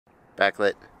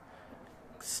backlit,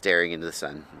 staring into the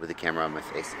sun with the camera on my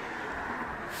face.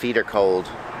 Feet are cold.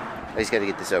 I just got to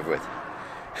get this over with.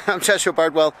 I'm Joshua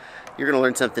Bardwell. You're going to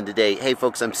learn something today. Hey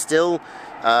folks, I'm still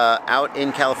out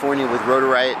in California with Rotor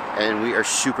Riot, and we are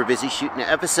super busy shooting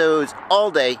episodes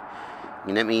all day.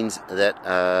 And that means that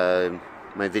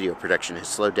my video production has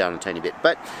slowed down a tiny bit.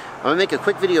 But I'm going to make a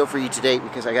quick video for you today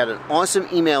because I got an awesome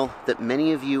email that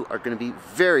many of you are going to be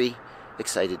very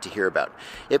excited to hear about.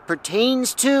 It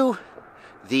pertains to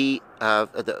the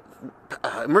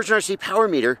ImmersionRC Power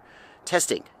Meter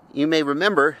testing. You may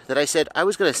remember that I said I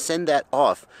was going to send that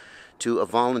off to a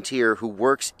volunteer who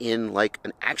works in like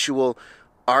an actual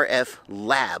RF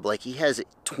lab. Like he has a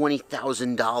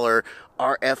 $20,000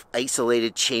 RF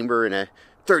isolated chamber and a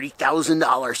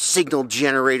 $30,000 signal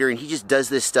generator, and he just does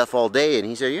this stuff all day. And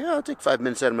he said, yeah, I'll take 5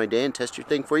 minutes out of my day and test your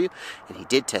thing for you. And he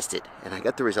did test it, and I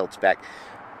got the results back.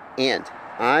 And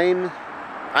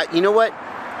you know what,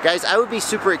 guys, I would be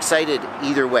super excited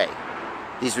either way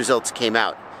these results came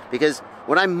out, because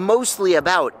what I'm mostly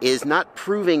about is not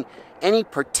proving any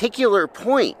particular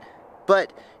point,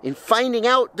 but in finding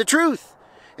out the truth.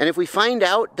 And if we find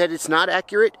out that it's not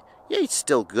accurate, yeah, it's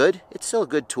still good. It's still a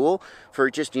good tool for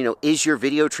just, you know, is your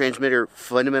video transmitter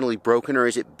fundamentally broken or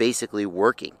is it basically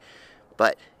working?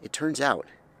 But it turns out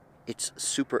it's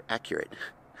super accurate.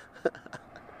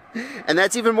 And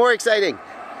that's even more exciting,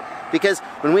 because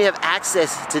when we have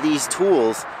access to these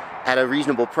tools at a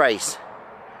reasonable price,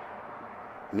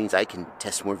 it means I can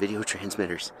test more video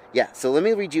transmitters. Yeah, so let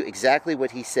me read you exactly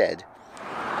what he said.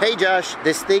 Hey Josh,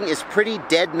 this thing is pretty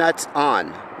dead nuts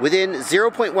on. Within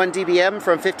 0.1 dBm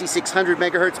from 5600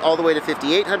 megahertz all the way to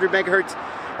 5800 megahertz.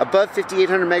 Above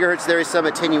 5800 megahertz there is some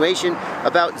attenuation.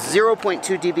 About 0.2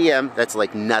 dBm, that's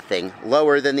like nothing,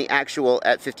 lower than the actual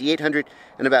at 5800,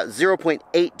 and about 0.8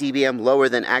 dBm lower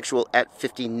than actual at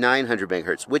 5900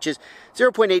 megahertz, which is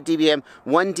 0.8 dBm,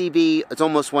 1 dB, it's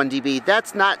almost 1 dB.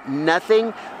 That's not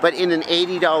nothing, but in an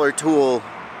 $80 tool,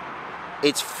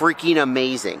 it's freaking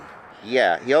amazing.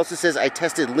 Yeah, he also says I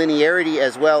tested linearity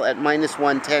as well at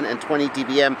 -110 and 20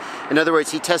 dBm. In other words,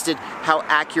 he tested how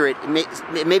accurate,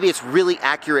 maybe it's really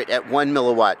accurate at 1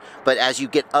 milliwatt, but as you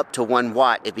get up to 1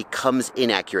 watt, it becomes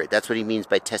inaccurate. That's what he means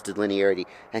by tested linearity.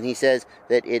 And he says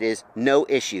that it is no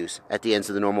issues at the ends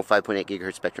of the normal 5.8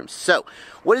 gigahertz spectrum. So,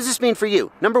 what does this mean for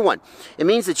you? Number one, it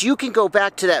means that you can go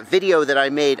back to that video that I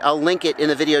made, I'll link it in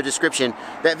the video description,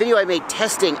 that video I made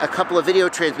testing a couple of video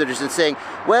transmitters and saying,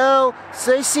 well,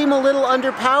 they seem a little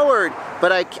underpowered,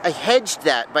 but I hedged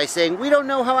that by saying we don't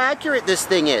know how accurate this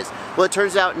thing is. Well, it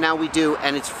turns out now we do,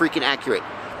 and it's freaking accurate.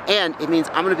 And it means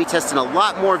I'm going to be testing a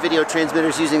lot more video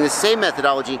transmitters using the same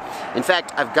methodology. In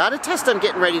fact, I've got a test I'm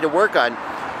getting ready to work on.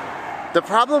 The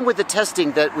problem with the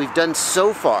testing that we've done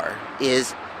so far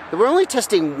is that we're only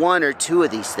testing 1 or 2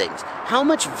 of these things. How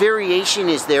much variation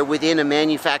is there within a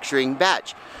manufacturing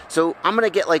batch? So I'm going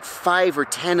to get like 5 or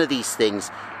 10 of these things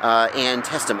and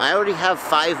test them. I already have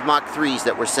 5 Mach 3s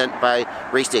that were sent by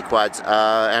Race Day Quads. And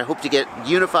I hope to get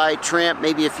Unified, Tramp,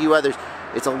 maybe a few others.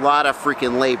 It's a lot of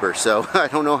freaking labor, so I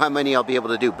don't know how many I'll be able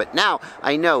to do. But now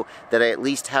I know that I at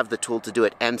least have the tool to do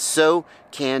it, and so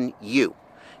can you.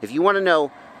 If you want to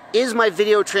know, is my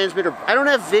video transmitter, I don't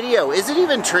have video, is it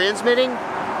even transmitting?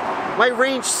 My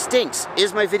range stinks.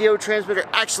 Is my video transmitter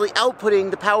actually outputting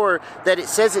the power that it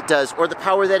says it does, or the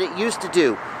power that it used to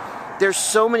do? There's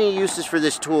so many uses for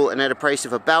this tool, and at a price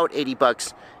of about 80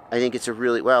 bucks, I think it's a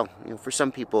really, well, you know, for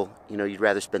some people, you know, you'd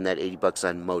rather spend that 80 bucks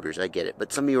on motors, I get it.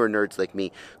 But some of you are nerds like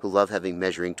me who love having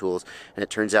measuring tools, and it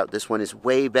turns out this one is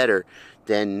way better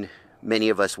than many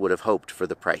of us would have hoped for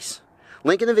the price.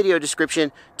 Link in the video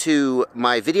description to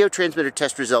my video transmitter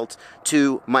test results,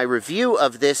 to my review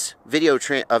of this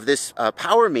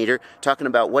power meter, talking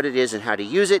about what it is and how to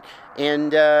use it.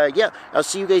 And yeah, I'll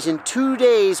see you guys in 2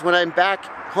 days when I'm back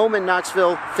home in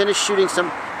Knoxville, finished shooting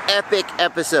some epic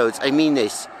episodes. I mean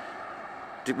this.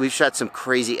 We've shot some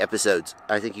crazy episodes.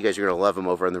 I think you guys are going to love them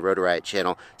over on the Rotor Riot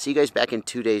channel. See you guys back in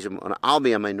 2 days. I'll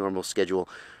be on my normal schedule,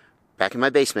 back in my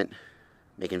basement,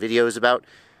 making videos about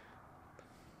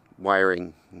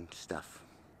wiring and stuff.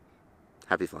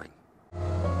 Happy flying.